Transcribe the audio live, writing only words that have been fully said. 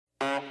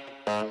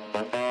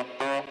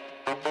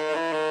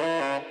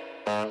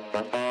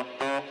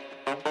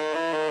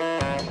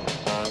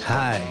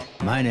Hi,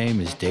 my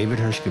name is David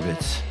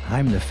Hershkovitz.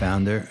 I'm the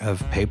founder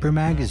of Paper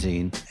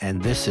Magazine,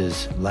 and this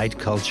is Light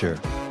Culture.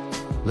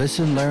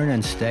 Listen, learn,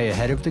 and stay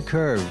ahead of the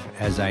curve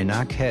as I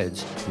knock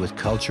heads with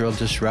cultural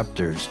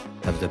disruptors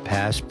of the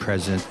past,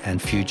 present,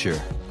 and future.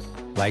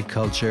 Light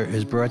Culture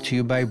is brought to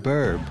you by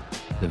Burb,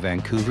 the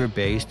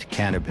Vancouver-based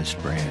cannabis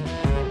brand.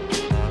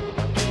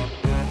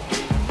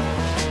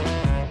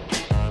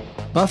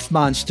 Buff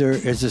Monster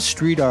is a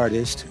street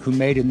artist who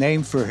made a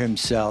name for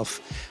himself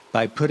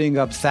by putting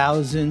up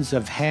thousands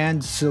of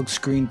hand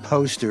silkscreen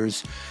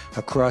posters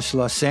across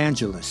Los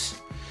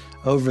Angeles.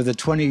 Over the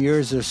 20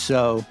 years or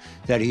so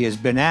that he has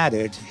been at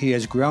it, he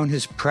has grown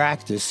his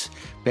practice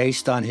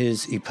based on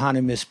his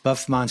eponymous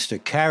Buff Monster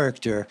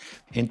character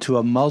into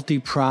a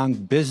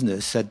multi-pronged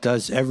business that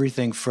does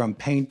everything from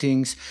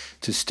paintings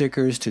to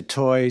stickers to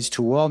toys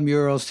to wall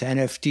murals to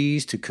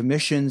NFTs to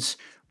commissions.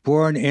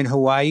 Born in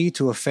Hawaii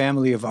to a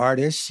family of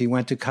artists, he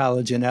went to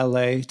college in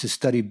LA to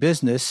study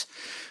business,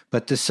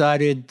 but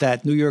decided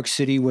that New York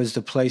City was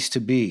the place to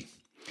be.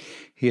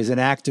 He has an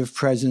active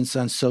presence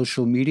on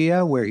social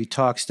media where he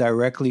talks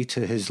directly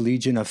to his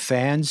legion of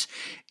fans,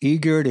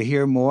 eager to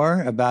hear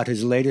more about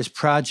his latest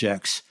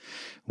projects,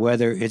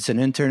 whether it's an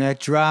internet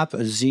drop,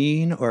 a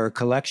zine, or a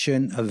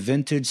collection of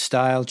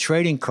vintage-style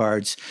trading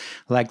cards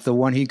like the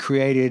one he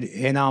created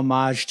in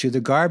homage to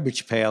the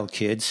Garbage Pail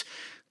Kids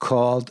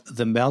called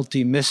the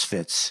Melty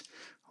Misfits.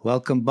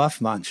 Welcome, Buff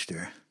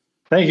Monster.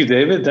 Thank you,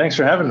 David. Thanks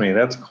for having me.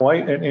 That's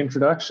quite an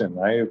introduction.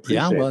 I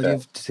appreciate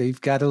that.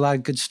 You've got a lot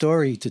of good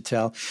story to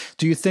tell.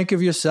 Do you think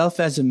of yourself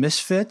as a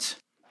misfit?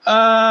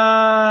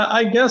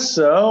 I guess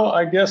so.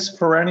 I guess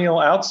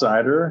perennial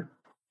outsider,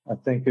 I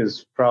think,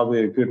 is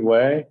probably a good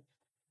way,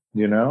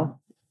 you know?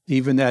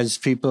 Even as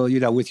people,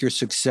 with your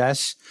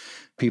success,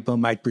 people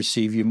might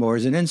perceive you more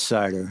as an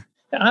insider.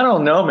 I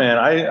don't know, man.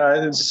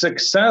 I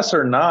success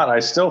or not, I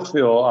still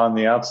feel on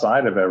the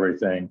outside of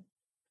everything.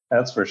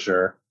 That's for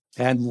sure.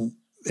 And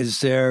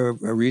is there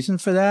a reason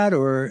for that,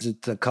 or is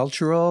it the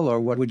cultural, or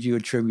what would you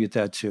attribute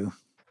that to?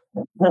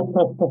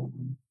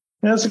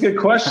 That's a good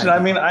question. I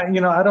mean,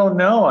 I don't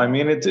know. I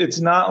mean, it's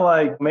not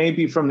like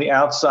maybe from the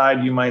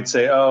outside you might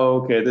say,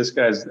 oh, okay, this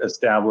guy's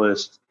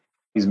established,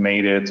 he's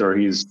made it, or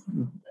he's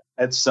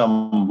at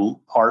some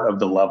part of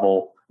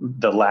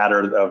the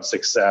ladder of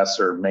success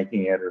or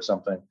making it or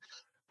something.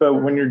 But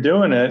when you're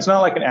doing it, it's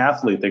not like an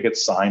athlete that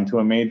gets signed to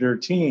a major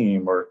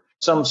team or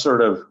some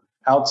sort of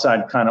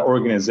outside kind of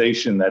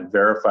organization that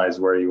verifies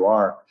where you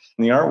are.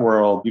 In the art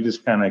world, you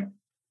just kind of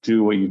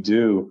do what you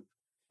do.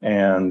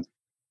 And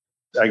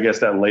I guess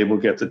that label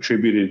gets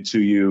attributed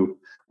to you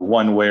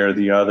one way or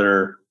the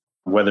other,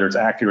 whether it's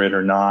accurate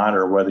or not,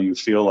 or whether you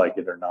feel like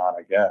it or not,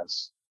 I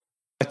guess.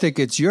 I think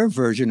it's your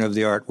version of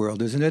the art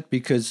world, isn't it?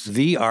 Because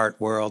the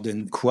art world,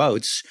 in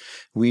quotes,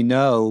 we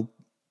know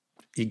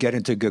you get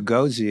into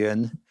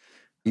Gagosian,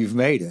 you've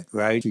made it,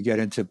 right? You get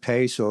into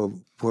Pace or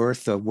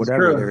Worth or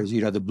whatever there's,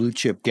 the blue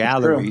chip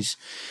galleries.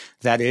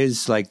 That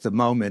is like the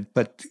moment.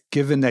 But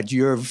given that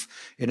you're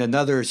in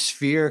another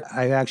sphere,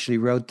 I actually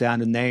wrote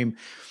down a name.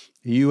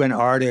 You and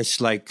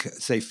artists like,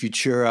 say,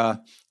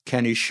 Futura,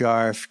 Kenny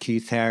Scharf,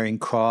 Keith Haring,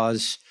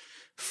 Cause,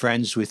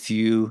 Friends with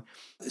You,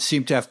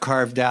 seem to have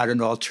carved out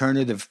an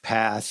alternative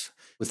path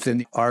within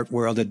the art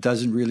world that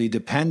doesn't really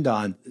depend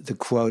on the,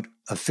 quote,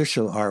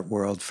 official art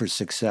world for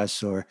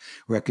success or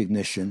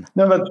recognition.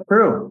 No, that's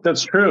true.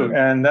 That's true.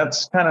 And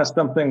that's kind of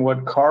something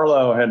what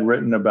Carlo had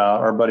written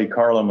about, our buddy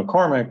Carlo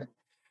McCormick,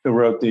 who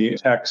wrote the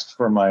text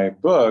for my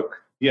book.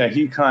 Yeah,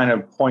 he kind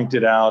of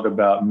pointed out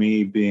about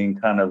me being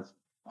kind of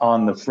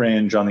on the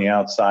fringe, on the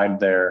outside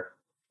there.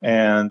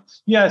 And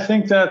yeah, I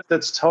think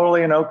that's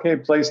totally an okay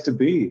place to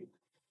be.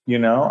 I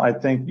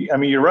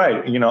mean, you're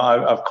right.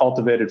 I've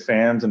cultivated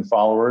fans and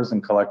followers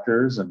and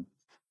collectors, and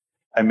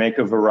I make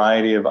a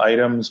variety of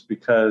items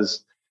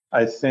because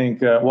I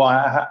think,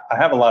 I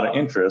have a lot of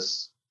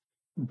interests,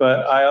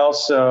 but I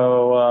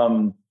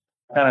also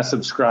kind of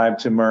subscribe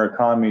to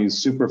Murakami's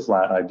super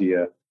flat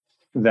idea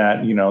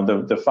that,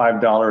 the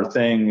 $5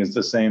 thing is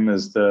the same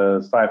as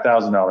the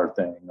 $5,000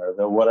 thing or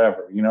the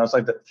whatever. It's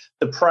like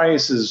the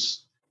price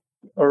is,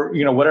 or,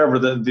 whatever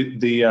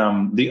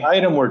the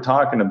item we're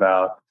talking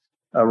about,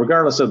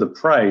 regardless of the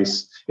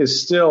price,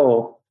 is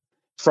still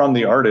from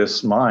the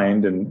artist's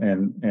mind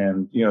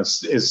and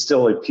is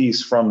still a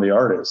piece from the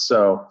artist.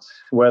 So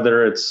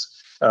whether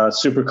it's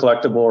super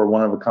collectible or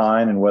one of a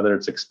kind, and whether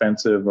it's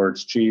expensive or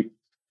it's cheap,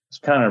 it's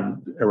kind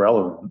of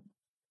irrelevant.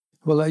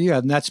 Well, yeah,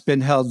 and that's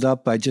been held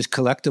up by just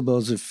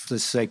collectibles of,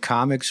 let's say,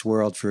 comics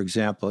world, for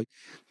example,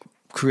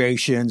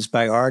 creations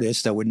by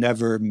artists that were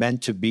never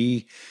meant to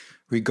be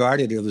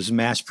regarded. It was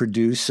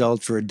mass-produced,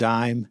 sold for a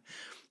dime,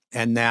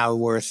 and now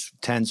worth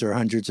tens or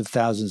hundreds of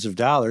thousands of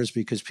dollars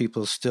because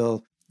people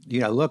still,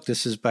 look,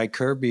 this is by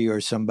Kirby or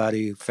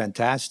somebody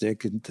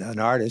fantastic, and an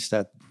artist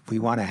that we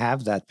want to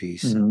have that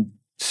piece. Mm-hmm.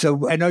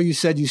 So I know you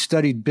said you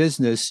studied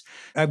business.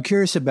 I'm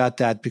curious about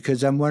that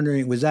because I'm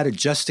wondering, was that a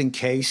just in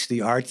case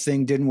the art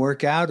thing didn't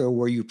work out, or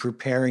were you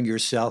preparing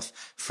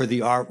yourself for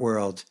the art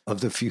world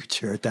of the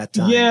future at that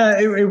time? Yeah,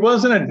 it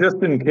wasn't a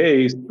just in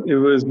case. It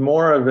was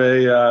more of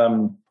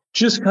a,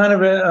 Just kind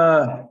of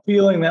a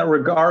feeling that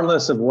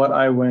regardless of what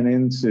I went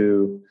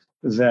into,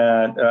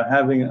 that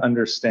having an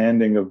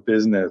understanding of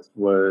business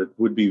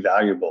would be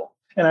valuable.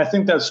 And I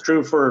think that's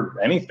true for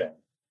anything,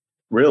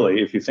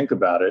 really, if you think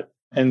about it.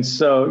 And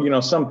so,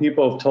 some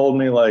people have told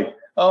me like,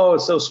 oh,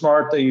 it's so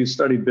smart that you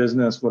study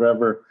business,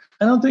 whatever.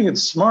 I don't think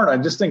it's smart. I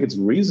just think it's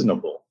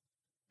reasonable.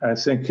 I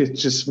think it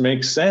just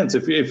makes sense.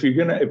 If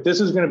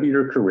this is gonna be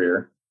your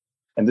career,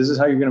 and this is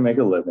how you're gonna make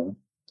a living,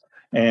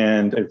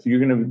 and if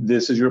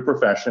this is your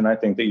profession, I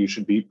think that you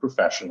should be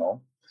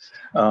professional.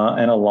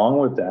 And along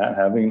with that,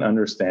 having an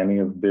understanding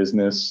of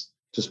business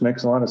just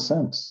makes a lot of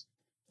sense.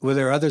 Were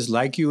there others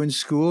like you in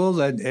school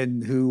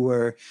and who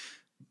were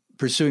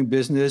pursuing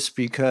business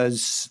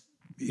because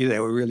they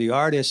were really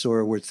artists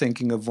or were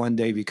thinking of one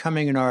day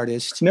becoming an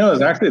artist? No,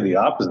 it's actually the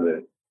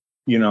opposite.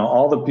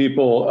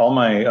 All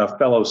my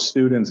fellow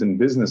students in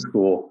business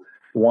school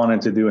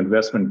wanted to do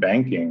investment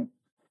banking.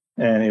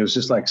 And it was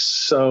just like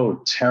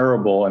so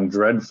terrible and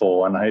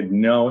dreadful. And I had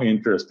no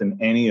interest in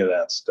any of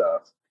that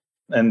stuff.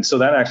 And so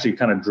that actually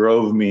kind of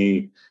drove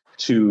me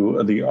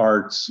to the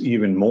arts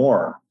even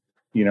more.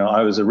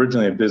 I was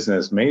originally a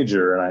business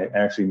major and I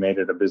actually made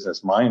it a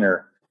business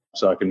minor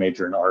so I could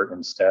major in art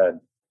instead.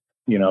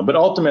 But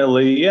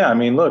ultimately, yeah, I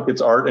mean, look,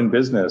 it's art and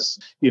business.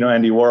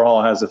 Andy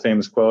Warhol has a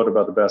famous quote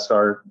about the best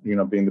art,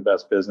 being the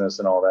best business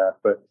and all that.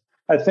 But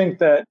I think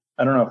that,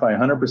 I don't know if I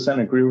 100%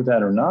 agree with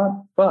that or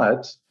not,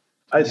 but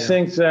I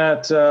think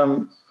that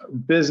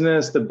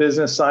the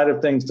business side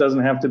of things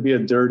doesn't have to be a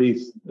dirty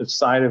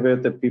side of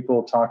it that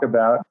people talk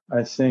about.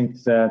 I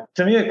think that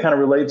to me, it kind of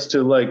relates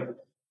to like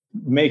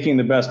making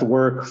the best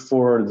work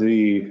for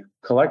the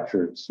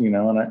collectors,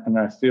 and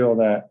I feel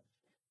that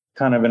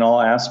kind of in all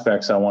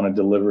aspects, I want to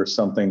deliver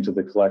something to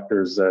the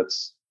collectors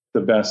that's the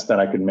best that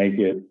I could make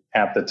it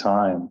at the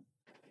time.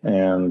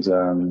 And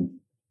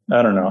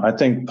I don't know. I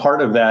think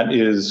part of that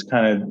is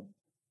kind of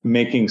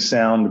making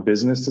sound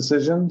business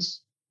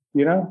decisions,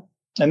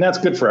 and that's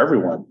good for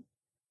everyone.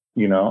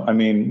 I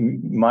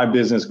mean, my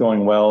business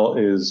going well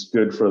is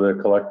good for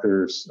the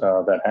collectors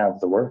that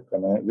have the work. I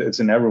mean, it's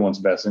in everyone's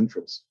best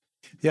interest.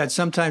 Yeah, it's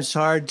sometimes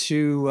hard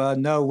to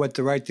know what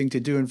the right thing to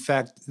do. In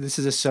fact, this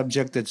is a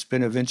subject that's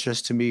been of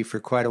interest to me for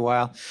quite a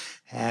while.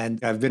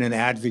 And I've been an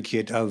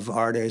advocate of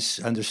artists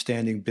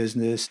understanding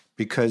business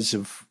because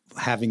of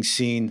having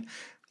seen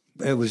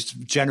it was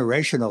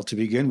generational to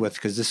begin with,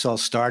 because this all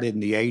started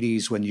in the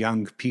 80s when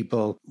young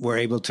people were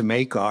able to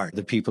make art,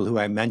 the people who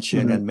I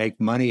mentioned, and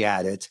make money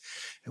at it,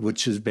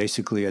 which is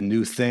basically a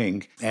new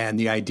thing. And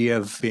the idea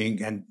of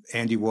and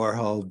Andy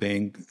Warhol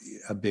being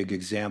a big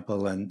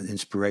example and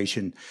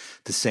inspiration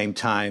at the same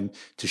time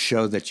to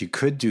show that you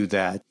could do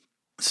that.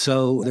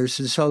 So there's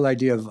this whole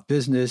idea of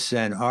business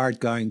and art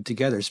going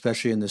together,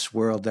 especially in this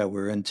world that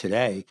we're in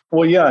today.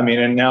 Well, yeah, I mean,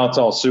 and now it's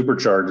all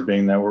supercharged,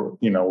 being that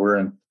we're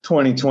in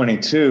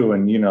 2022,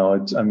 and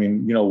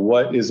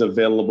what is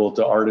available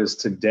to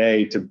artists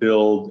today to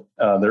build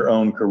their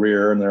own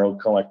career and their own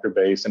collector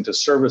base and to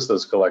service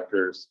those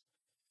collectors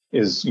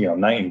is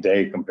night and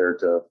day compared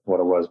to what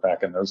it was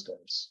back in those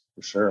days,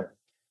 for sure.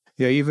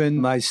 Yeah, even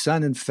my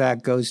son, in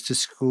fact, goes to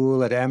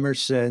school at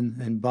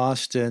Emerson in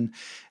Boston,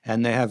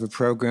 and they have a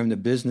program, The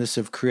Business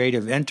of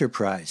Creative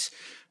Enterprise.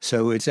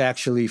 So it's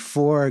actually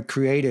for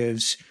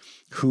creatives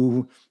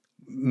who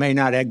may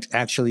not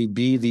actually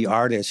be the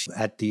artists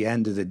at the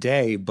end of the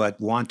day,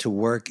 but want to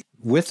work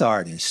with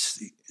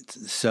artists.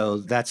 So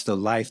that's the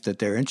life that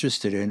they're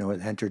interested in, or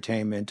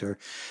entertainment,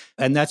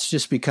 and that's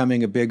just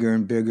becoming a bigger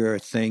and bigger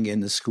thing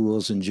in the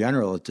schools in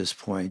general at this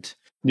point.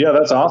 Yeah,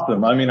 that's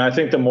awesome. I mean, I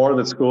think the more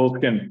that schools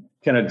can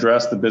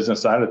address the business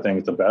side of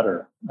things, the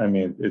better. I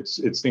mean,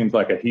 it seems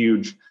like a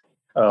huge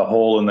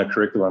hole in the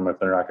curriculum if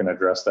they're not going to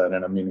address that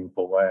in a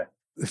meaningful way.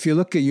 If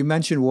you you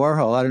mentioned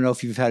Warhol. I don't know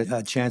if you've had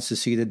a chance to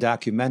see the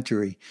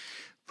documentary,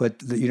 but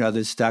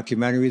this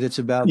documentary that's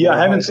about Warhol,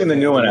 I haven't seen the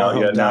new one out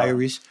yet.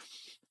 Diaries. No.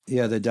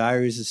 Yeah, the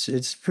Diaries.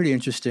 It's pretty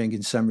interesting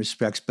in some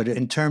respects, but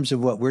in terms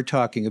of what we're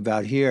talking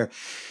about here,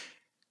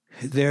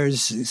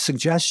 there's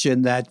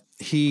suggestion that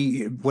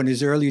when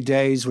his early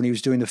days, when he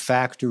was doing The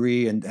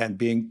Factory and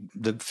being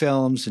the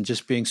films and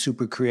just being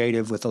super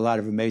creative with a lot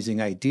of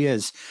amazing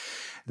ideas,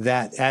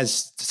 that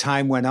as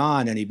time went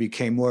on and he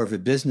became more of a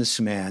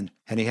businessman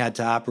and he had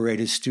to operate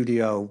his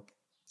studio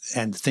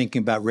and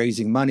thinking about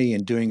raising money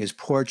and doing his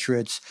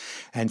portraits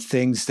and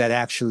things that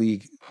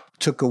actually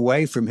took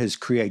away from his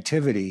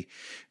creativity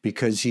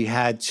because he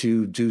had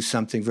to do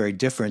something very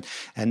different.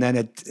 And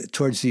then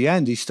towards the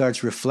end, he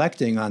starts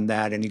reflecting on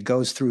that and he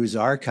goes through his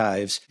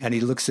archives and he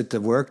looks at the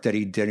work that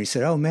he did. He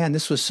said, oh man,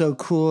 this was so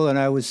cool. And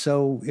I was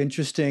so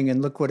interesting.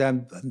 And look what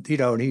and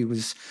he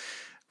was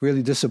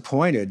really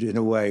disappointed in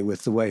a way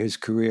with the way his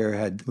career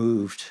had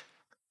moved.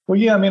 Well,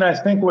 yeah, I mean, I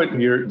think what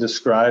you're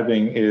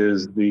describing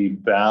is the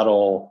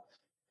battle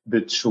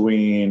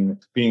between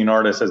being an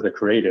artist as a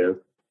creative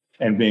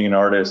and being an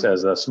artist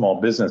as a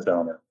small business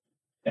owner.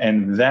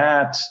 And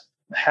that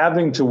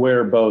having to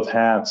wear both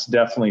hats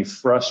definitely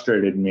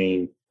frustrated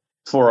me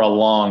for a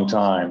long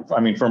time.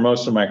 I mean, for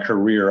most of my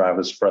career, I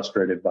was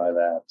frustrated by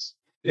that.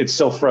 It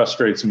still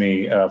frustrates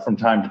me from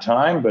time to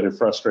time, but it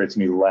frustrates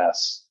me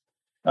less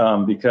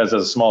because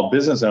as a small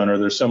business owner,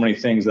 there's so many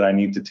things that I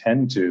need to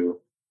tend to.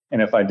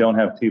 And if I don't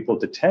have people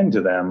to tend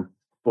to them,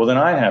 well, then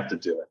I have to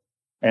do it.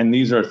 And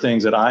these are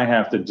things that I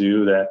have to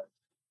do that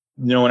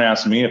no one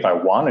asked me if I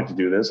wanted to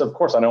do this. Of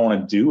course, I don't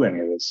want to do any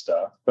of this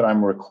stuff, but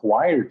I'm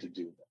required to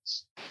do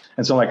this.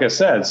 And so, like I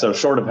said, so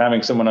short of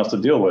having someone else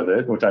to deal with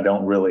it, which I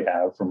don't really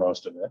have for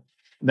most of it,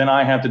 then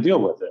I have to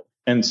deal with it.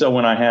 And so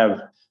when I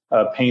have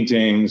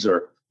paintings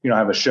or, I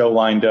have a show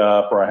lined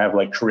up or I have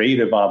like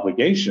creative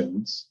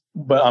obligations,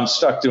 but I'm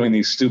stuck doing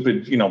these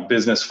stupid,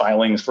 business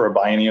filings for a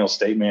biennial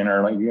statement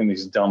or like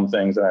these dumb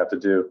things that I have to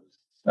do,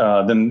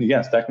 then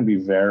yes, that can be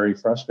very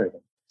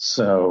frustrating.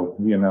 So,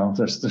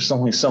 there's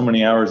only so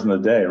many hours in the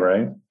day,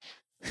 right?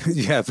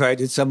 Yeah,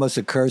 right. It's almost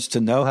a curse to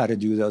know how to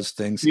do those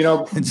things.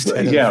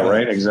 Instead of,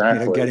 right,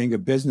 exactly. Getting a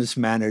business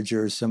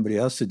manager or somebody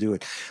else to do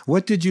it.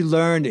 What did you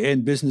learn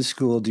in business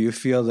school? Do you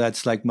feel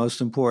that's like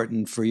most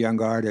important for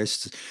young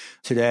artists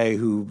today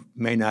who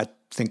may not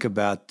think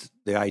about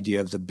the idea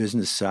of the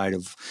business side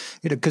of,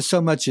 because so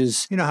much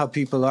is, how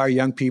people are,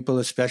 young people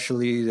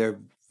especially, they're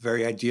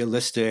very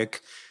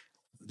idealistic.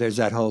 There's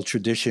that whole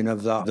tradition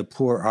of the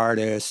poor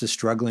artist, the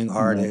struggling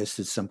artist.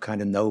 It's some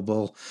kind of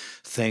noble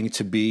thing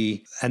to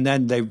be. And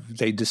then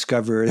they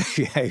discover,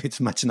 hey,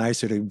 it's much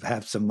nicer to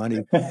have some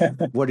money.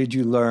 What did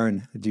you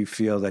learn? Do you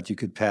feel that you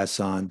could pass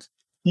on?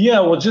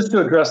 Yeah, well, just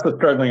to address the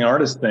struggling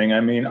artist thing,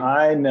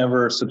 I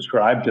never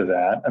subscribed to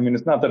that.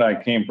 It's not that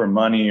I came from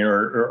money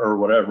or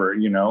whatever,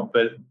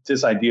 but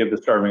this idea of the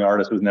starving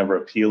artist was never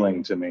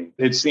appealing to me.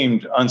 It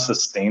seemed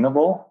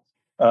unsustainable.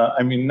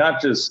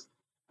 Not just,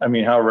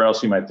 however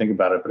else you might think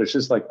about it, but it's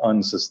just like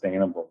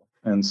unsustainable.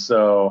 And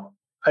so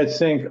I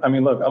think,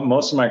 look,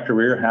 most of my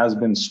career has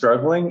been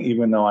struggling,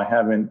 even though I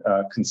haven't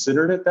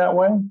considered it that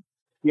way.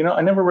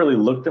 I never really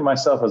looked at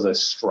myself as a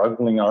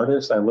struggling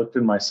artist. I looked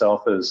at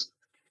myself as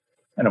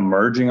an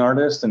emerging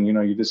artist. And,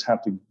 you just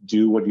have to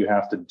do what you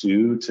have to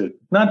do to,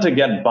 not to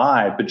get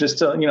by, but just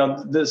to,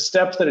 the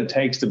steps that it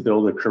takes to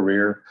build a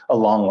career, a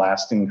long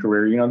lasting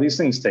career, these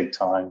things take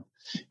time.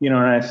 And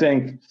I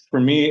think for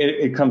me,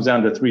 it comes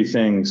down to three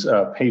things: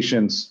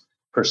 patience,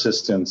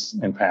 persistence,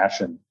 and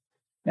passion.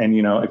 And,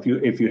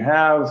 if you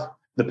have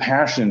the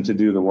passion to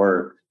do the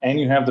work and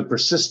you have the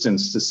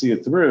persistence to see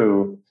it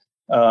through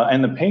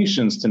and the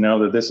patience to know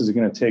that this is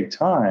going to take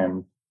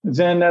time,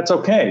 then that's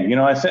okay.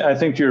 I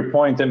think to your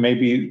point that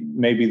maybe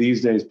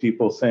these days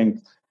people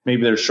think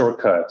maybe there's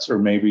shortcuts or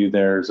maybe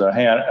there's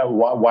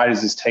why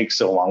does this take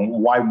so long?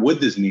 Why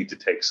would this need to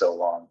take so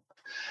long?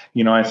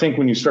 I think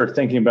when you start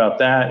thinking about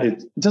that,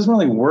 it doesn't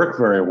really work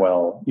very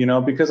well,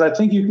 because I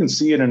think you can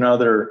see it in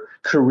other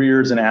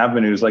careers and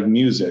avenues like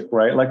music,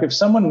 right? Like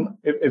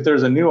if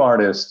there's a new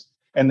artist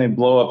and they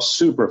blow up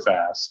super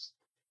fast,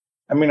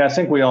 I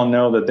think we all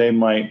know that they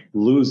might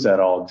lose that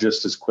all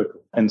just as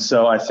quickly. And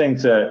so I think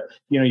that,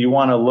 you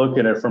want to look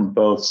at it from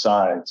both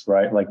sides,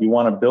 right? Like you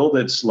want to build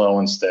it slow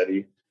and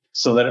steady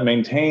so that it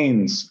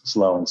maintains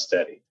slow and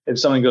steady. If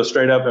something goes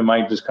straight up, it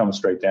might just come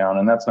straight down.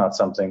 And that's not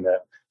something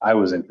that I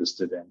was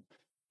interested in.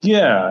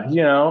 Yeah,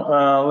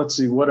 let's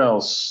see, what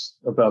else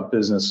about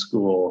business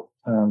school?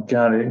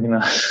 Got it,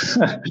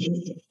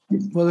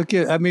 Well, look,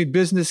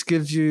 business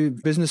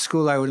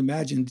school, I would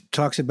imagine,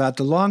 talks about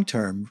the long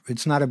term.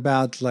 It's not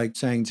about like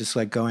saying just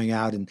like going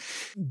out and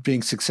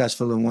being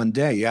successful in one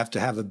day. You have to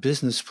have a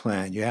business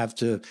plan. You have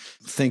to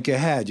think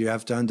ahead. You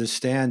have to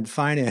understand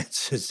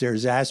finances.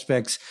 There's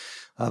aspects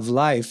of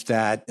life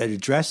that it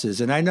addresses.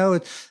 And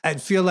I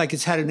feel like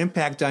it's had an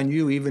impact on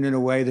you, even in a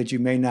way that you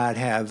may not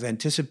have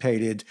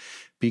anticipated,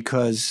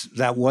 because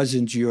that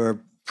wasn't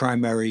your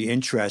primary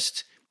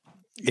interest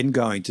in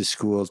going to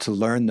school to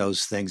learn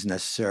those things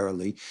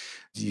necessarily.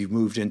 You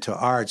moved into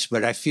arts,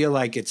 but I feel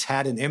like it's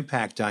had an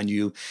impact on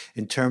you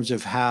in terms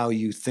of how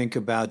you think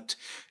about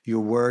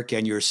your work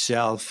and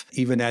yourself,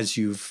 even as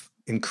you've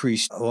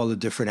increased all the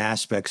different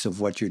aspects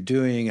of what you're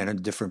doing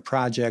and different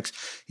projects,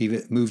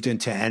 even moved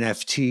into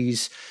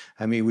NFTs.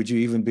 Would you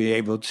even be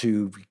able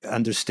to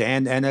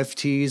understand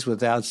NFTs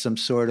without some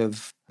sort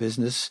of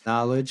business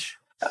knowledge?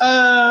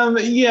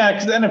 Yeah,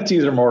 because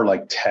NFTs are more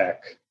like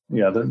tech.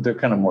 Yeah, they're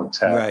kind of more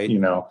tech, right.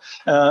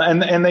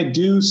 And they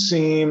do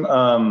seem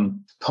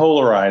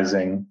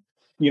polarizing,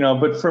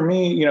 but for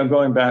me,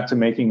 going back to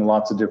making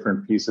lots of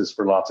different pieces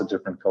for lots of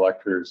different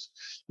collectors,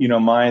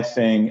 my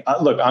thing,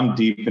 look, I'm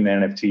deep in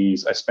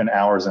NFTs. I spend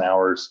hours and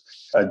hours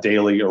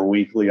daily or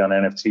weekly on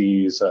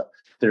NFTs.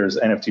 There's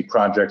NFT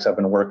projects I've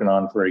been working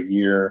on for a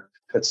year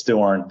that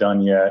still aren't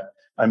done yet.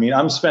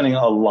 I'm spending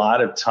a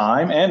lot of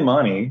time and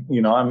money.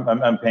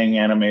 I'm paying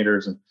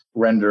animators and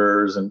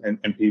renderers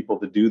and people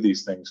to do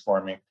these things for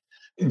me.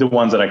 The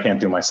ones that I can't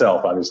do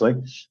myself, obviously.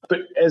 But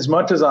as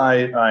much as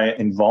I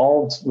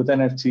involved with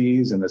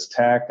NFTs and this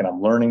tech, and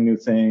I'm learning new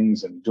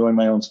things and doing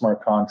my own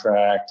smart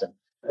contract, and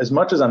as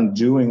much as I'm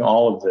doing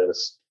all of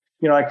this,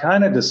 I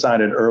kind of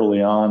decided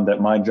early on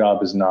that my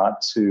job is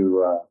not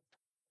to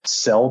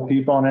sell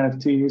people on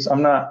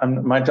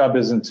NFTs. My job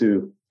isn't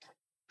to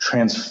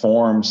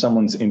transform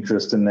someone's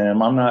interest in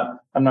them. I'm not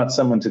I'm not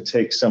someone to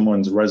take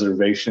someone's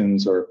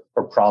reservations or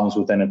problems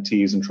with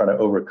NFTs and try to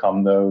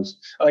overcome those.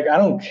 Like, I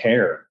don't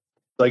care.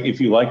 Like, if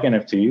you like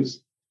NFTs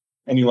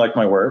and you like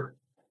my work,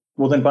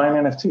 well, then buy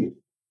an NFT.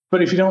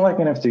 But if you don't like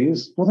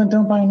NFTs, well, then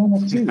don't buy an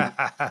NFT.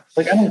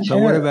 Like, I don't care.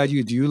 But what about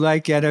you? Do you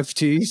like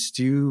NFTs?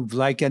 Do you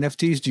like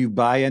NFTs? Do you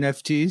buy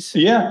NFTs?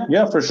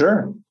 Yeah, for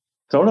sure.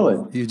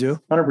 Totally. You do?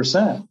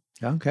 100%.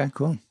 Okay,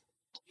 cool.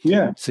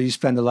 Yeah. So you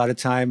spend a lot of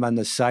time on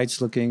the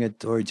sites looking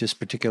at, or just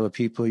particular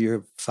people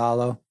you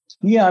follow?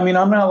 Yeah, I mean,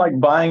 I'm not like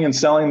buying and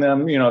selling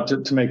them,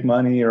 to make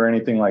money or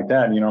anything like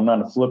that. I'm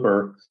not a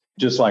flipper,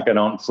 just like I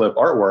don't flip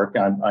artwork.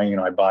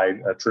 I buy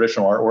a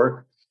traditional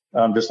artwork,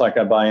 just like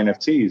I buy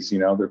NFTs.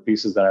 They're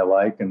pieces that I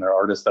like and they're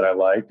artists that I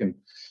like. And,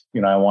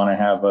 I want to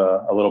have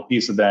a little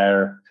piece of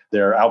their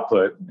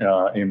output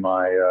in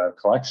my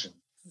collection.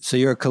 So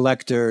you're a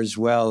collector as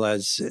well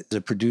as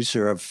a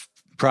producer of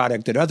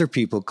product that other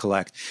people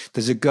collect.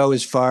 Does it go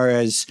as far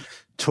as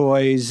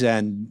toys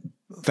and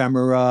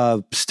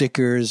ephemera,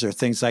 stickers, or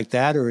things like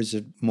that, or is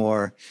it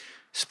more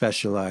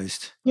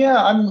specialized? Yeah,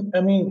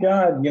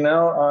 God,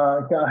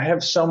 I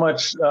have so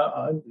much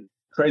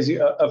crazy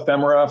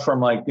ephemera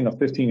from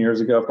 15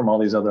 years ago from all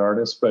these other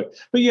artists. But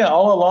yeah,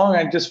 all along,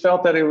 I just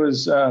felt that it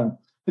was,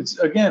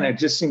 it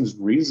just seems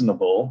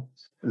reasonable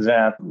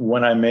that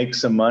when I make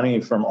some money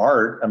from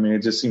art, it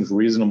just seems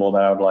reasonable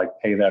that I would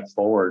pay that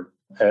forward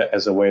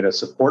as a way to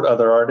support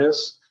other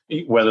artists,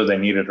 whether they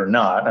need it or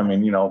not.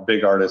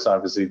 Big artists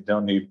obviously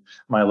don't need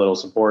my little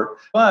support,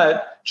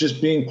 but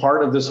just being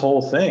part of this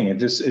whole thing, it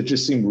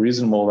just seemed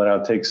reasonable that I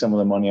would take some of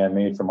the money I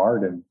made from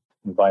art and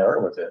buy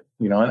art with it.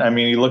 And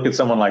you look at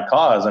someone like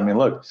Cause,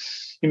 look,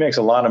 he makes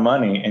a lot of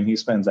money and he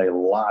spends a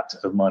lot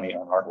of money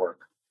on artwork.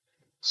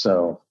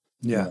 So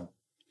yeah,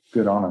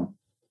 good on him.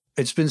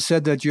 It's been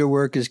said that your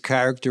work is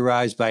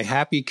characterized by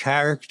happy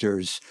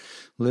characters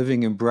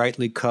living in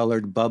brightly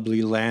colored,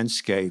 bubbly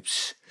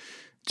landscapes.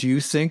 Do you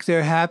think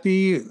they're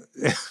happy?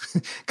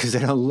 Because they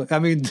don't.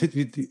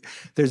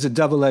 There's a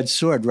double-edged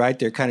sword, right?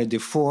 They're kind of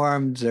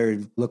deformed. They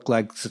look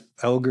like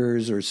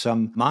ogres or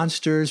some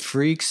monsters,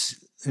 freaks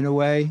in a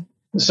way.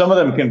 Some of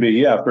them can be,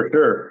 yeah, for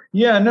sure.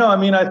 Yeah, no,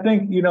 I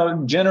think,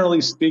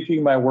 generally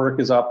speaking, my work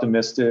is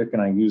optimistic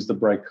and I use the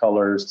bright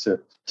colors to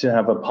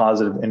have a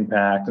positive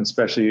impact, and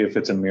especially if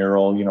it's a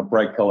mural,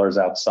 bright colors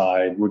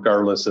outside,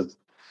 regardless of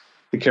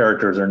the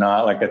characters or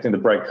not. I think the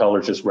bright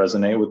colors just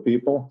resonate with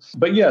people.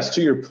 But yes,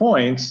 to your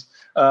point,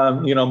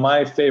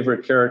 my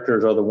favorite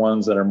characters are the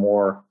ones that are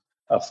more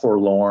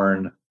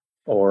forlorn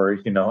or,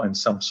 in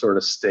some sort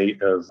of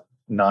state of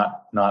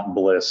not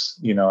bliss.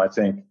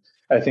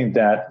 I think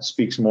that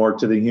speaks more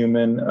to the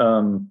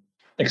human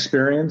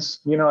experience.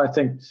 I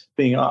think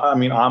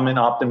I'm an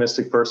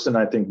optimistic person.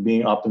 I think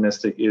being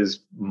optimistic is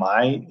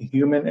my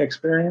human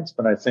experience.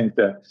 But I think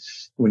that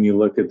when you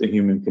look at the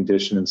human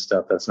condition and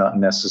stuff, that's not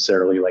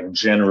necessarily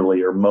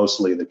generally or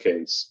mostly the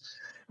case.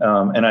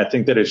 And I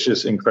think that it's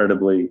just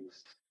incredibly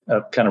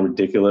kind of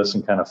ridiculous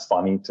and kind of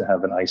funny to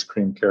have an ice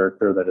cream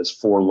character that is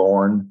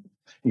forlorn,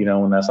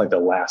 and that's the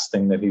last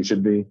thing that he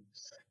should be,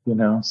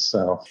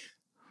 so.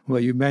 Well,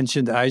 you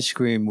mentioned ice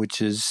cream,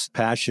 which is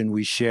passion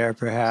we share,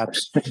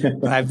 perhaps.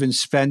 I've been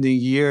spending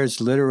years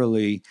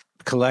literally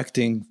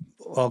collecting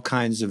all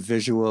kinds of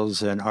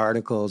visuals and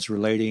articles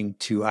relating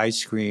to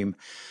ice cream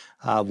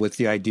with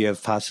the idea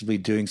of possibly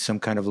doing some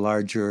kind of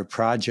larger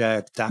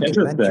project,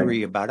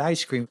 documentary about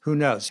ice cream. Who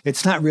knows?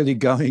 It's not really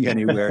going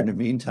anywhere in the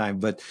meantime,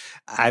 but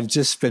I've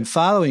just been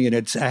following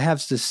it. I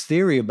have this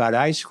theory about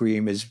ice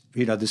cream is,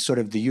 this sort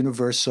of the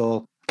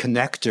universal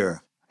connector.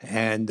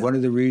 And one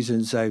of the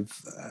reasons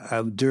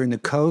during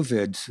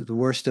the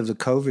worst of the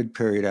COVID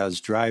period, I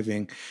was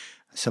driving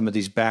some of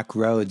these back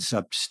roads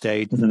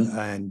upstate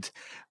and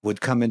would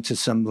come into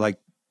some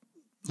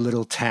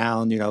little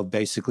town,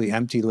 basically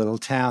empty little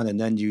town. And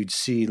then you'd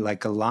see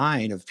a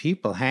line of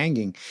people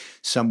hanging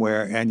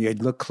somewhere and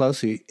you'd look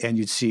closely and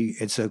you'd see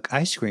it's an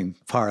ice cream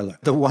parlor.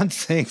 The one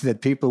thing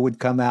that people would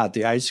come out,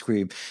 the ice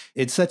cream,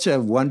 it's such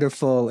a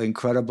wonderful,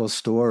 incredible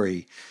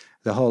story,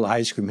 the whole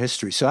ice cream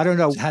history. So I don't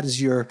know, how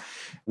does your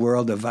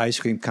world of ice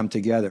cream come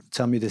together?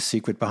 Tell me the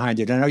secret behind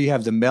it. I know you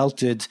have the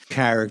melted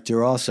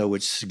character also,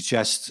 which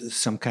suggests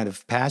some kind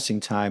of passing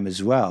time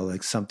as well,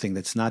 something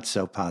that's not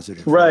so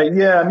positive. Right.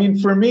 Yeah.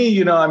 For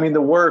me,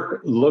 the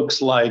work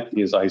looks like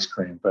is ice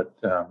cream, but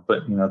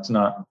it's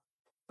not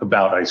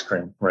about ice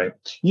cream. Right.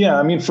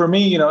 Yeah. For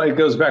me, it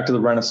goes back to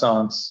the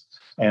Renaissance,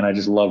 and I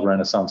just love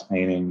Renaissance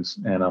paintings,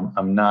 and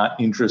I'm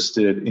not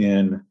interested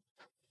in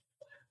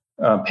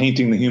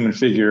painting the human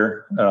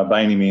figure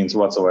by any means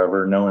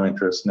whatsoever. No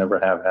interest, never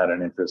have had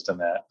an interest in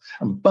that.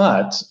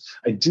 But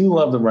I do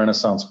love the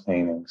Renaissance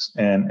paintings,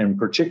 and in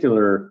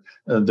particular,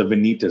 the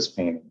Vanitas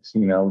paintings,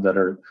 that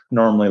are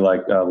normally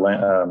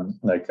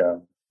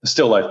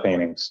still life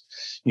paintings,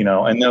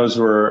 and those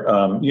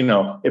were,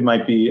 it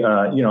might be,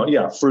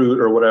 fruit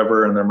or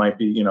whatever. And there might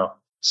be,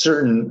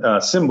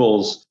 certain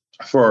symbols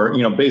for,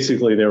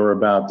 basically they were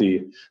about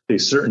the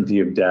certainty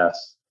of death.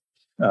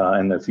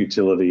 and the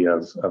futility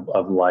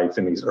of life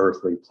and these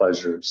earthly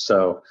pleasures.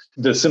 So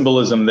the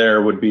symbolism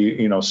there would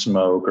be,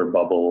 smoke or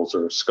bubbles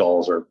or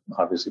skulls are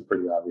obviously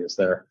pretty obvious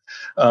there.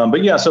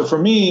 But yeah, so for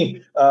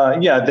me,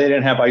 they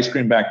didn't have ice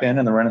cream back then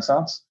in the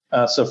Renaissance.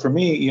 So for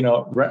me,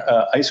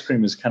 ice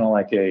cream is kind of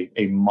like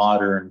a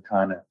modern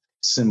kind of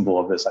symbol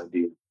of this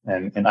idea,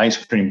 and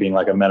ice cream being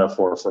like a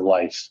metaphor for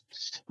life,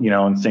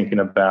 and thinking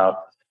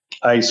about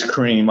ice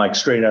cream like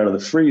straight out of the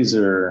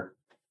freezer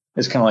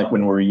is kind of like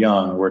when we're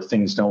young, where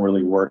things don't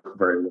really work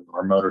very well.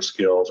 Our motor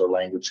skills or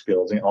language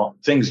skills,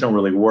 things don't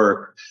really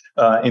work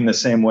in the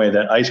same way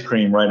that ice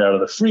cream right out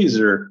of the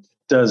freezer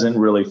doesn't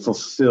really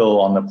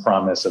fulfill on the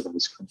promise of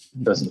ice cream.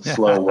 It doesn't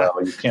flow well.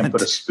 You can't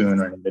put a spoon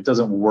in it. It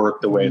doesn't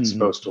work the way it's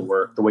supposed to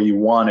work, the way you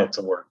want it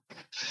to work.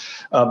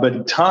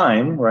 But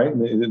time, right?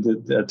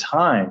 The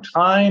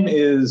time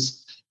is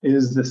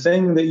the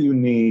thing that you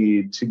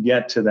need to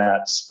get to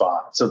that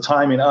spot. So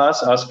time in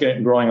us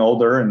growing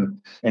older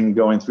and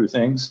going through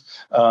things,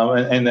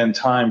 and then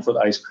time for the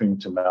ice cream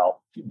to melt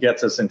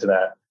gets us into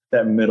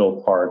that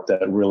middle part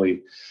that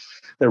really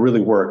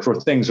works, where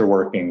things are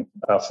working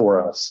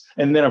for us.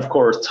 And then, of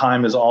course,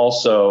 time is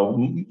also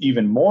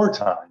even more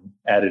time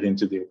added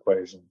into the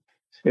equation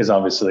is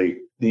obviously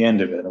the end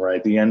of it,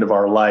 right? The end of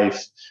our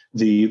life,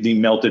 the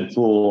melted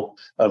pool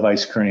of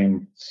ice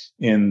cream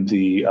in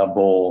the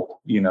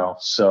bowl,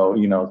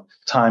 So,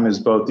 time is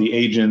both the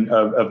agent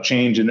of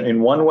change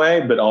in one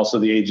way, but also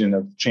the agent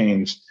of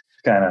change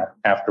kind of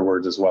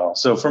afterwards as well.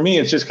 So for me,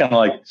 it's just kind of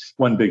like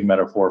one big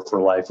metaphor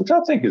for life, which I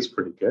think is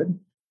pretty good.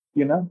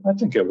 I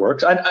think it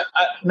works.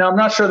 Now, I'm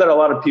not sure that a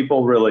lot of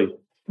people really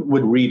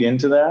would read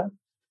into that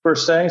per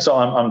se. So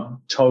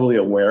I'm totally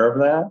aware of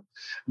that.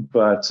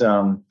 But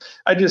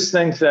I just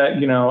think that,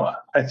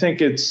 I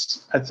think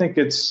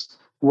it's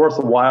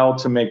worthwhile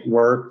to make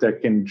work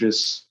that can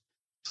just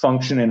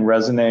function and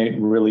resonate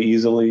really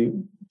easily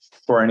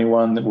for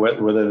anyone,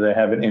 whether they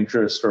have an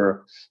interest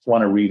or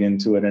want to read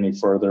into it any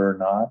further or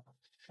not.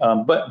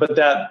 But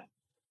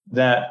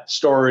that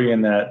story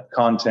and that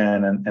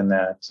content and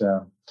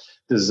that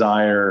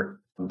desire,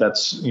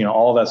 that's,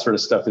 all that sort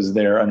of stuff is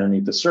there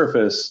underneath the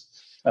surface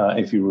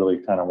if you really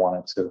kind of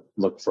wanted to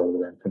look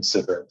further and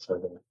consider it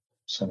further.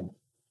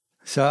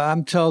 So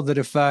I'm told that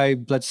if I,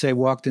 let's say,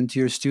 walked into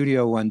your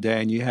studio one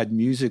day and you had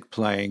music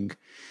playing,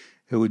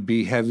 it would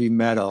be heavy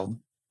metal.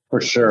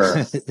 For sure.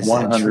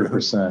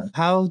 100%.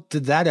 How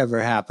did that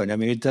ever happen? I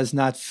mean, it does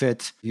not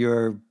fit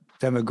your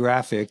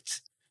demographic,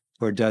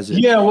 or does it?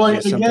 Yeah, well,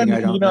 again,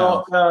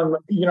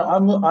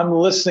 I'm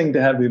listening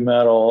to heavy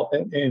metal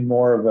in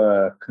more of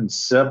a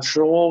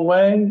conceptual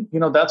way.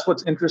 That's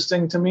what's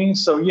interesting to me.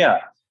 So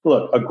yeah,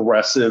 look,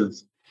 aggressive,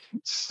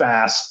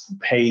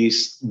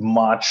 fast-paced,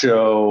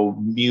 macho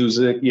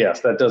music.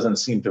 Yes, that doesn't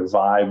seem to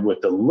vibe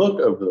with the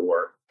look of the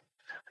work,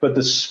 but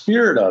the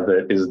spirit of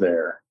it is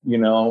there.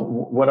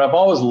 What I've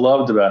always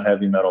loved about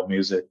heavy metal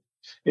music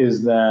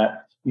is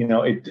that,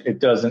 it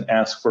doesn't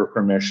ask for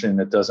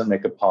permission. It doesn't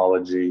make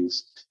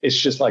apologies. It's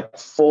just like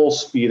full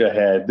speed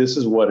ahead. This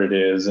is what it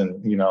is.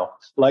 And,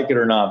 like it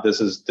or not,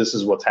 this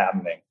is what's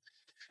happening.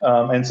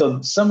 And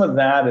so some of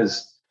that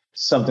is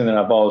something that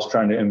I've always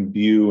trying to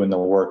imbue in the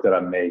work that I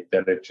make,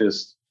 that it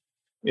just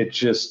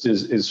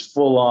is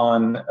full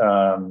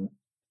on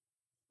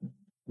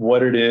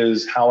what it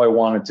is, how I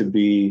want it to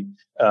be,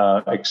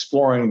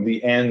 exploring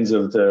the ends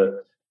of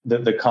the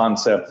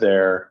concept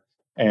there.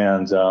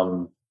 And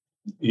I'm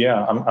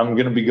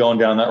going to be going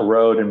down that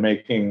road and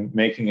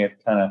making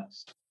it kind of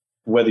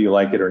whether you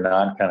like it or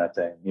not kind of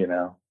thing,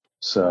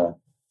 So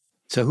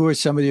who are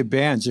some of your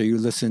bands? Are you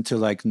listening to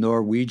like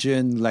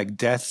Norwegian, like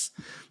death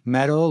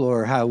metal,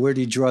 or where do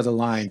you draw the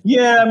line?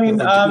 Yeah, I mean,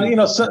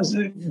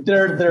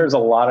 there's a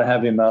lot of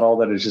heavy metal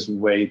that is just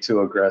way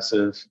too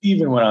aggressive.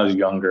 Even when I was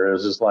younger, it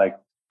was just like,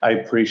 I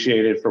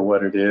appreciate it for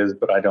what it is,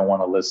 but I don't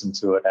want to listen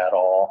to it at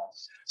all.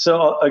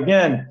 So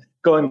again,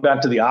 going back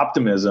to the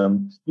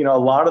optimism, a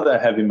lot of the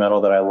heavy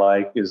metal that I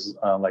like is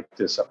like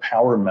this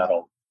power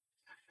metal.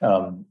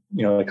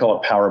 They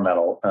call it power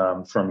metal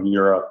from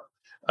Europe.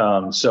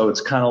 So it's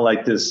kind of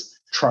like this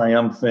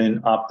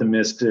triumphant,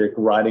 optimistic,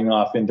 riding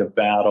off into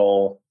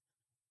battle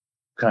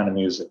kind of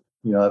music.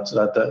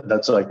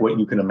 That's like what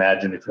you can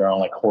imagine if you're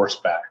on like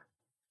horseback,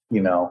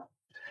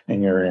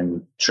 and you're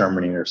in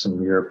Germany or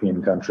some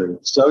European country.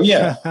 So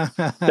yeah,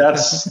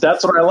 that's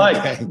what I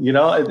like.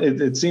 Okay.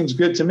 It seems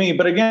good to me.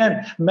 But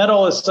again,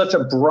 metal is such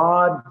a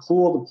broad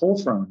pool to pull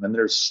from, and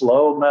there's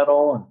slow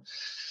metal and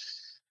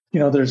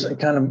there's a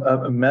kind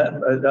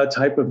of a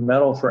type of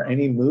metal for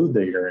any mood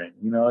that you're in.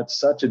 It's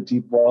such a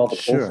deep well to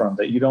pull from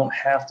that you don't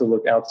have to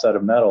look outside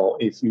of metal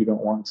if you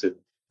don't want to.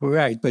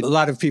 Right. But a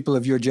lot of people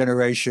of your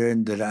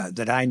generation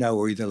that I know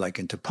were either like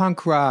into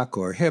punk rock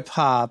or hip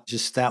hop.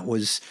 Just that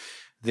was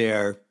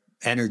their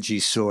energy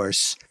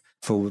source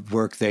for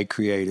work they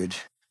created.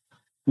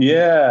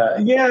 Yeah.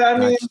 Yeah. I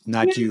mean,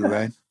 not you,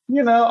 right?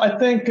 I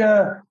think,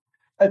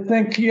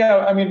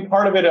 I mean,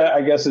 part of it,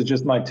 I guess, is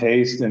just my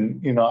taste.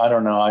 And, I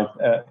don't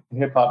know,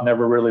 hip hop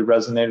never really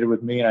resonated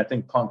with me. And I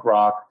think punk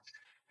rock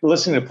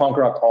listening to punk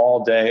rock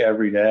all day,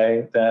 every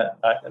day, that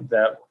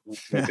would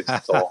make it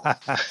dull.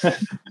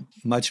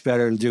 Much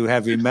better to do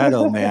heavy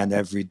metal, man,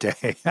 every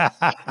day.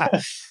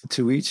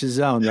 To each his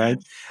own, right?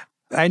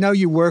 I know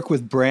you work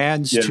with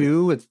brands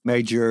too, with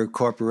major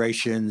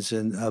corporations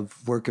and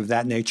of work of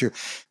that nature.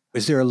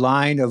 Is there a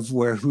line of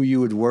who you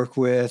would work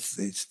with?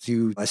 Do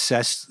you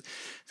assess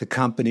the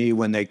company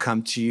when they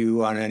come to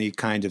you on any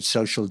kind of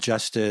social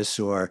justice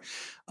or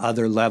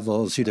other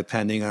levels,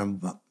 depending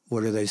on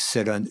where do they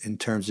sit on in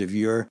terms of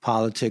your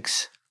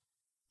politics?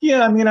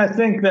 Yeah, I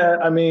think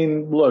that,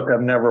 look,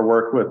 I've never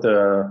worked with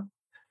a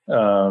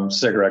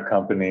cigarette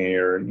company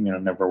or,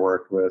 never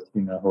worked with,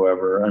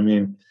 whoever.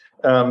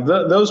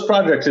 Those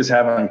projects just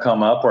haven't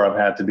come up where I've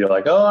had to be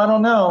like, oh, I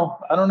don't know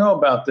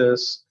about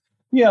this.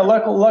 Yeah,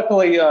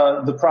 luckily,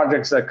 the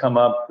projects that come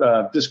up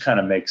just kind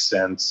of make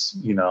sense.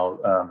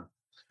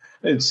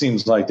 It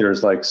seems like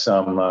there's like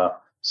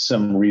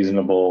some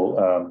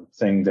reasonable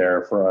thing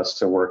there for us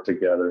to work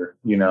together.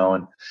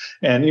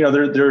 And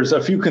there's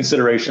a few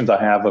considerations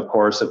I have, of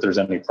course, if there's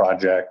any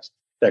project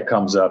that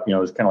comes up.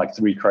 There's kind of like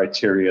 3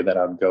 criteria that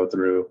I would go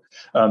through.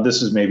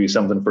 This is maybe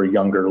something for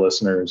younger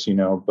listeners,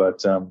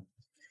 but.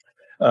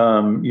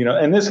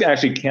 And this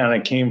actually kind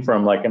of came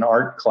from like an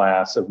art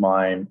class of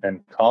mine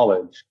in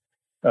college,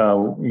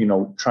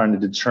 trying to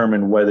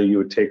determine whether you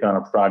would take on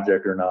a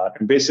project or not.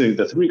 And basically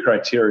the 3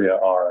 criteria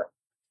are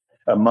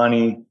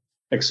money,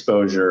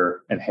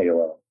 exposure, and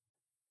halo,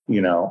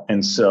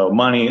 and so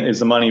money, is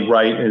the money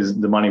right? Is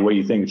the money what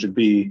you think it should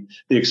be?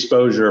 The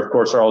exposure, of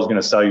course, are always going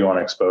to sell you on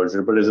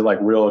exposure, but is it like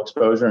real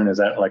exposure? And is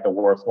that like a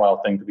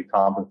worthwhile thing to be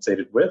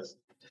compensated with?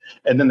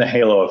 And then the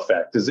halo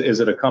effect, is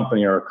it a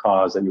company or a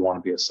cause that you want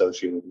to be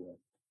associated with?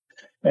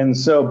 And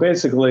so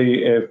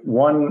basically, if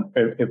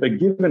a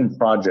given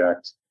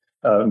project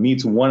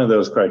meets one of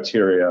those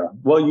criteria,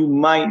 well, you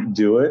might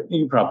do it.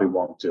 You probably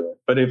won't do it.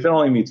 But if it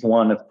only meets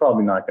one, it's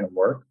probably not going to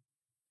work.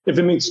 If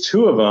it meets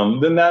 2 of them,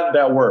 then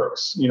that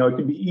works. It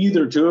could be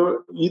either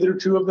two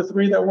of the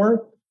 3 that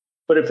work.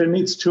 But if it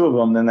meets 2 of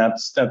them, then that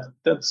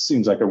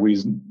seems like a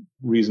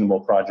reasonable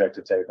project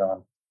to take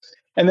on.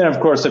 And then, of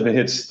course, if it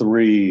hits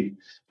 3,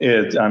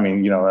 that's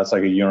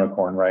like a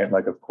unicorn, right?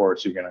 Like, of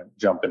course, you're going to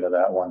jump into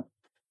that one.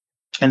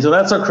 And so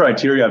that's a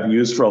criteria I've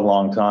used for a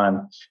long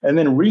time. And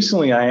then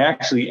recently, I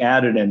actually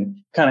added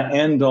an kind of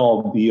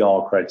end-all,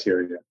 be-all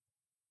criteria,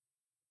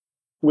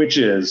 which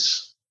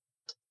is,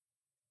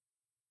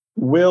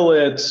 will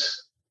it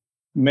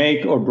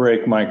make or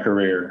break my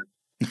career?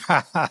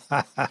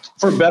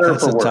 For better or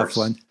for worse. That's a tough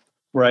one.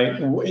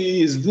 Right?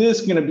 Is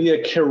this going to be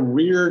a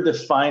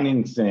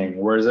career-defining thing?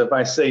 Whereas if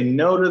I say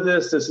no to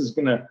this is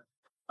going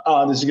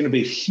to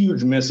be a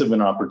huge miss of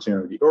an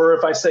opportunity. Or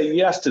if I say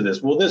yes to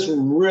this, will this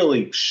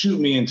really shoot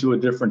me into a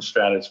different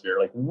stratosphere?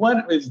 Like,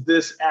 what is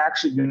this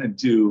actually going to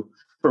do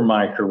for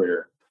my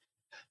career?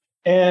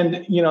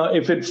 And,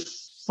 if it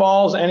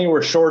falls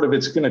anywhere short of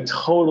it's going to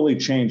totally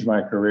change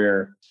my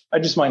career, I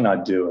just might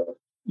not do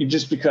it.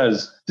 Just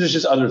because there's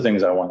just other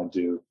things I want to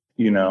do.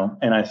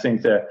 And I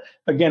think that,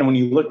 again, when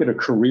you look at a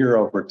career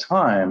over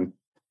time,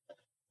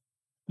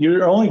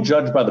 you're only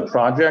judged by the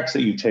projects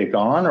that you take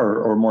on,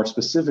 or more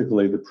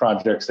specifically, the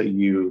projects that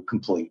you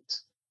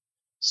complete.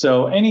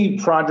 So any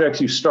projects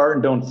you start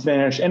and don't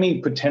finish, any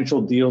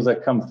potential deals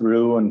that come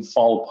through and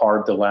fall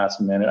apart at the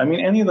last minute,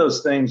 any of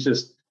those things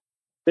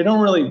they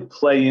don't really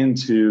play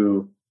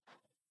into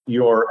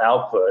your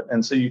output.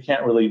 And so you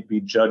can't really be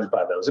judged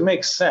by those. It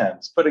makes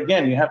sense. But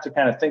again, you have to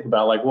kind of think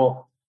about like,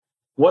 well,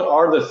 what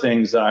are the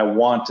things that I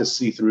want to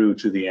see through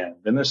to the end?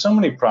 And there's so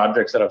many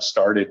projects that I've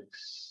started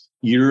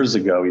years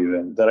ago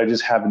even that I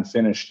just haven't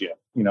finished yet.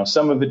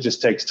 Some of it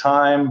just takes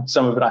time.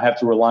 Some of it I have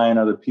to rely on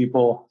other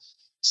people.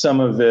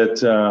 Some of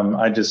it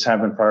I just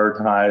haven't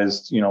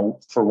prioritized,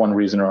 for one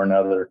reason or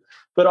another.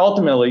 But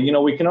ultimately,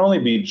 we can only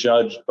be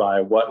judged by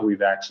what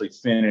we've actually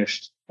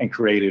finished and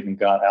created and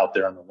got out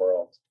there in the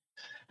world.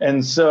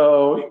 And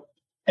so,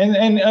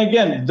 and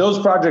again, those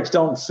projects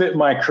don't fit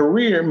my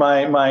career,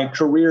 my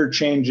career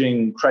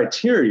changing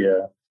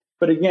criteria.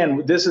 But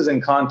again, this is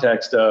in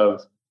context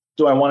of,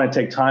 do I want to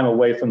take time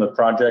away from the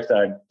project that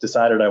I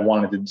decided I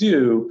wanted to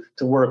do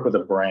to work with a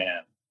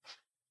brand?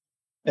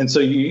 And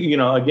so,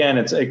 again,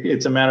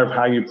 it's a matter of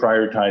how you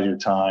prioritize your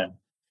time.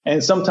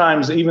 And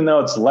sometimes, even though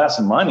it's less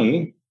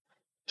money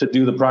to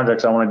do the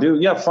projects I want to do,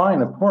 yeah,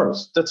 fine, of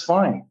course, that's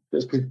fine,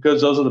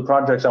 because those are the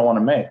projects I want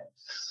to make.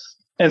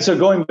 And so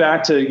going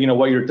back to,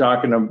 what you're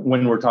talking about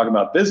when we're talking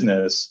about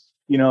business,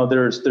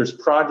 there's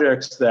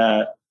projects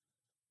that,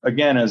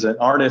 again, as an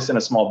artist and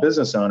a small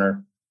business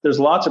owner, there's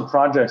lots of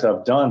projects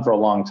I've done for a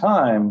long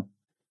time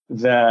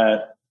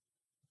that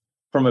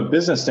from a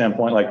business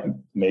standpoint, like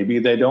maybe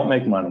they don't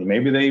make money,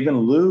 maybe they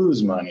even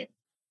lose money.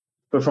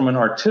 But from an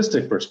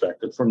artistic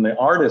perspective, from the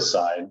artist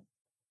side,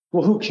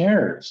 well, who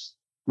cares,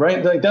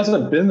 right? Like that's a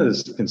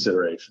business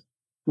consideration.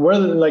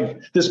 Whether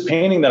like this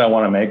painting that I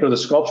want to make or the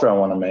sculpture I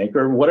want to make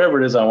or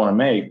whatever it is I want to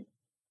make,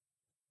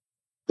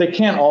 they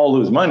can't all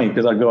lose money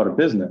because I go out of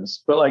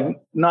business, but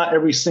like not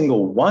every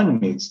single one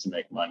needs to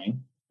make money,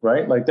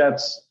 right? Like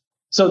that's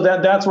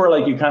where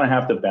like you kind of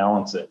have to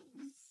balance it.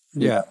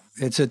 Yeah,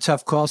 it's a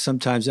tough call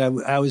sometimes. I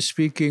was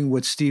speaking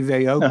with Steve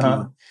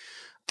Aoki,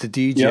 the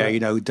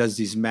DJ, who does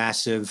these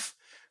massive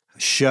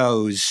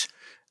shows.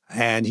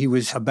 And he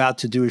was about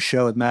to do a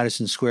show at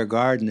Madison Square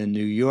Garden in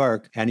New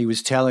York. And he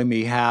was telling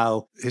me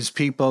how his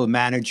people,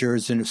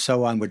 managers and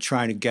so on, were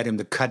trying to get him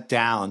to cut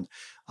down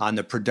on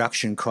the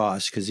production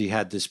costs because he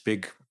had this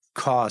big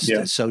cost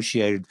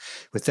associated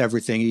with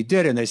everything he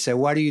did. And they said,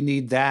 why do you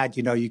need that?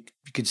 You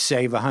could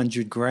save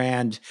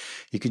 $100,000.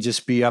 You could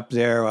just be up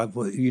there,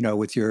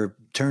 with your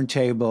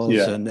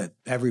turntables and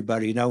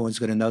everybody, no one's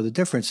going to know the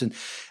difference.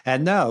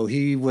 And no,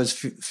 he was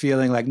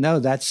feeling like, no,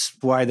 that's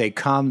why they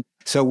come.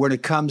 So when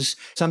it comes,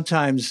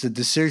 sometimes the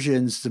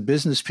decisions, the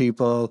business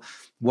people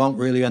won't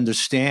really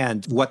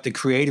understand what the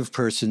creative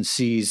person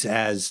sees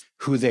as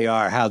who they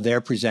are, how they're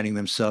presenting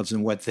themselves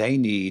and what they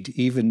need,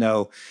 even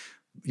though,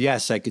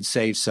 yes, I could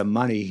save some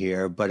money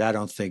here, but I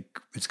don't think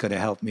it's going to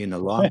help me in the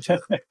long term.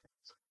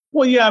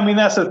 Well, yeah, I mean,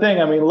 that's the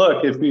thing. I mean,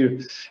 look,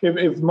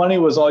 if money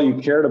was all you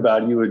cared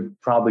about, you would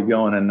probably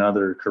go in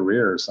another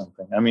career or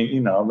something. I mean,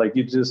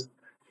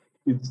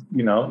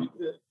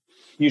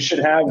 you should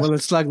have. Well,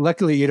 it's like,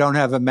 luckily you don't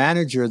have a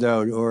manager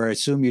though, or I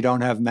assume you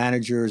don't have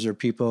managers or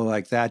people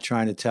like that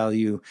trying to tell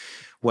you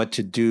what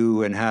to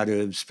do and how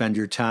to spend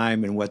your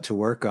time and what to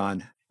work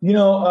on.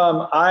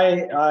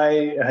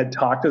 I had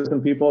talked to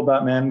some people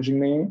about managing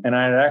me, and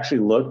I had actually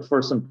looked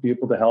for some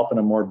people to help in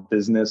a more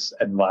business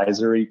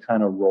advisory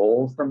kind of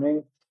role for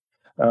me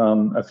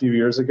a few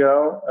years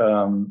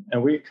ago.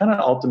 And we kind of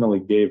ultimately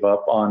gave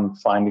up on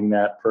finding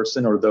that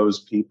person or those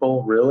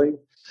people, really.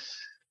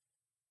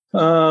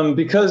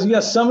 Because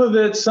some of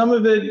it,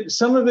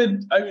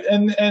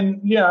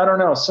 I don't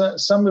know.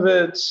 Some of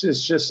it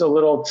is just a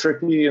little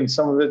tricky, and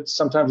some of it,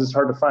 sometimes it's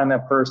hard to find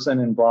that person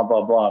and blah,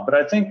 blah, blah. But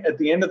I think at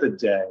the end of the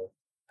day,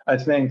 I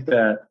think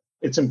that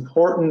it's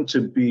important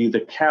to be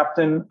the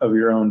captain of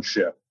your own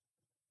ship.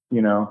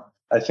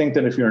 I think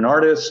that if you're an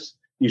artist,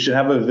 you should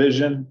have a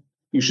vision.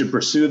 You should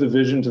pursue the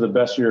vision to the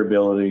best of your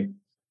ability,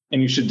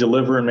 and you should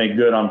deliver and make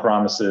good on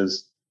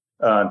promises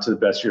to the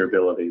best of your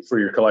ability for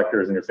your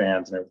collectors and your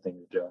fans and everything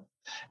you're doing.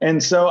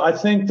 And so I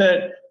think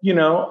that,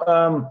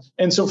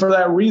 and so for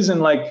that reason,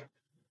 like,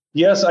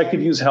 yes, I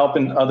could use help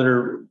in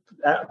other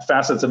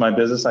facets of my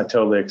business. I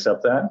totally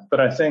accept that. But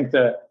I think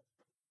that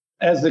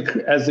as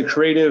the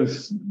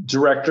creative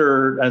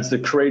director, as the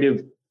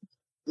creative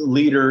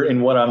leader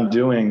in what I'm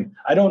doing,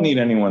 I don't need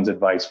anyone's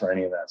advice for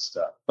any of that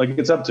stuff. Like,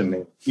 it's up to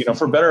me,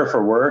 for better or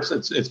for worse,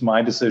 it's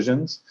my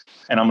decisions,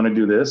 and I'm going to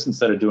do this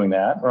instead of doing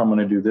that, or I'm going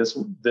to do this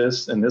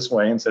in this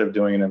way instead of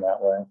doing it in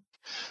that way.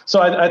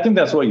 So I think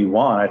that's what you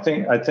want.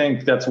 I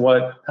think that's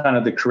what kind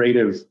of the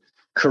creative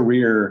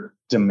career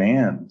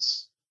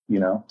demands,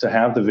 to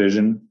have the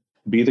vision,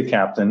 be the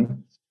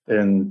captain,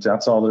 and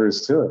that's all there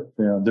is to it.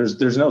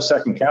 There's no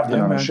second captain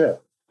on a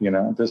ship.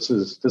 This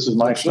is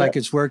my ship. Looks like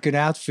it's working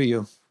out for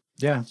you.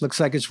 Yeah, looks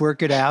like it's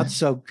working out.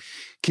 So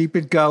keep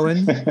it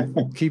going.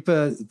 Keep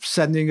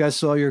sending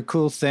us all your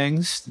cool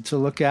things to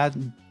look at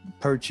and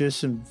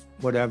purchase and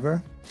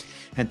whatever.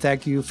 And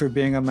thank you for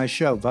being on my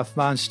show, Buff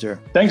Monster.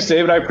 Thanks,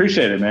 David. I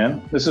appreciate it,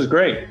 man. This is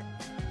great.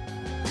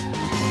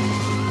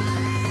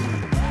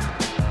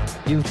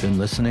 You've been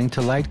listening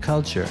to Light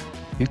Culture.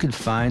 You can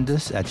find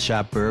us at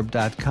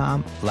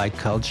shopburb.com, Light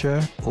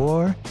Culture,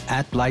 or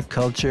at Light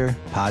Culture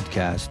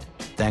Podcast.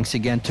 Thanks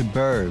again to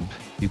Burb.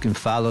 You can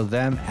follow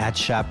them at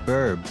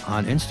ShopBurb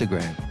on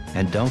Instagram.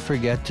 And don't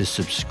forget to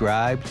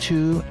subscribe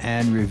to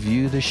and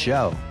review the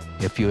show.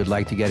 If you would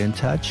like to get in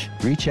touch,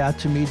 reach out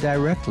to me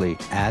directly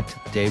at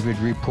David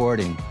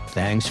Reporting.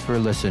 Thanks for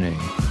listening.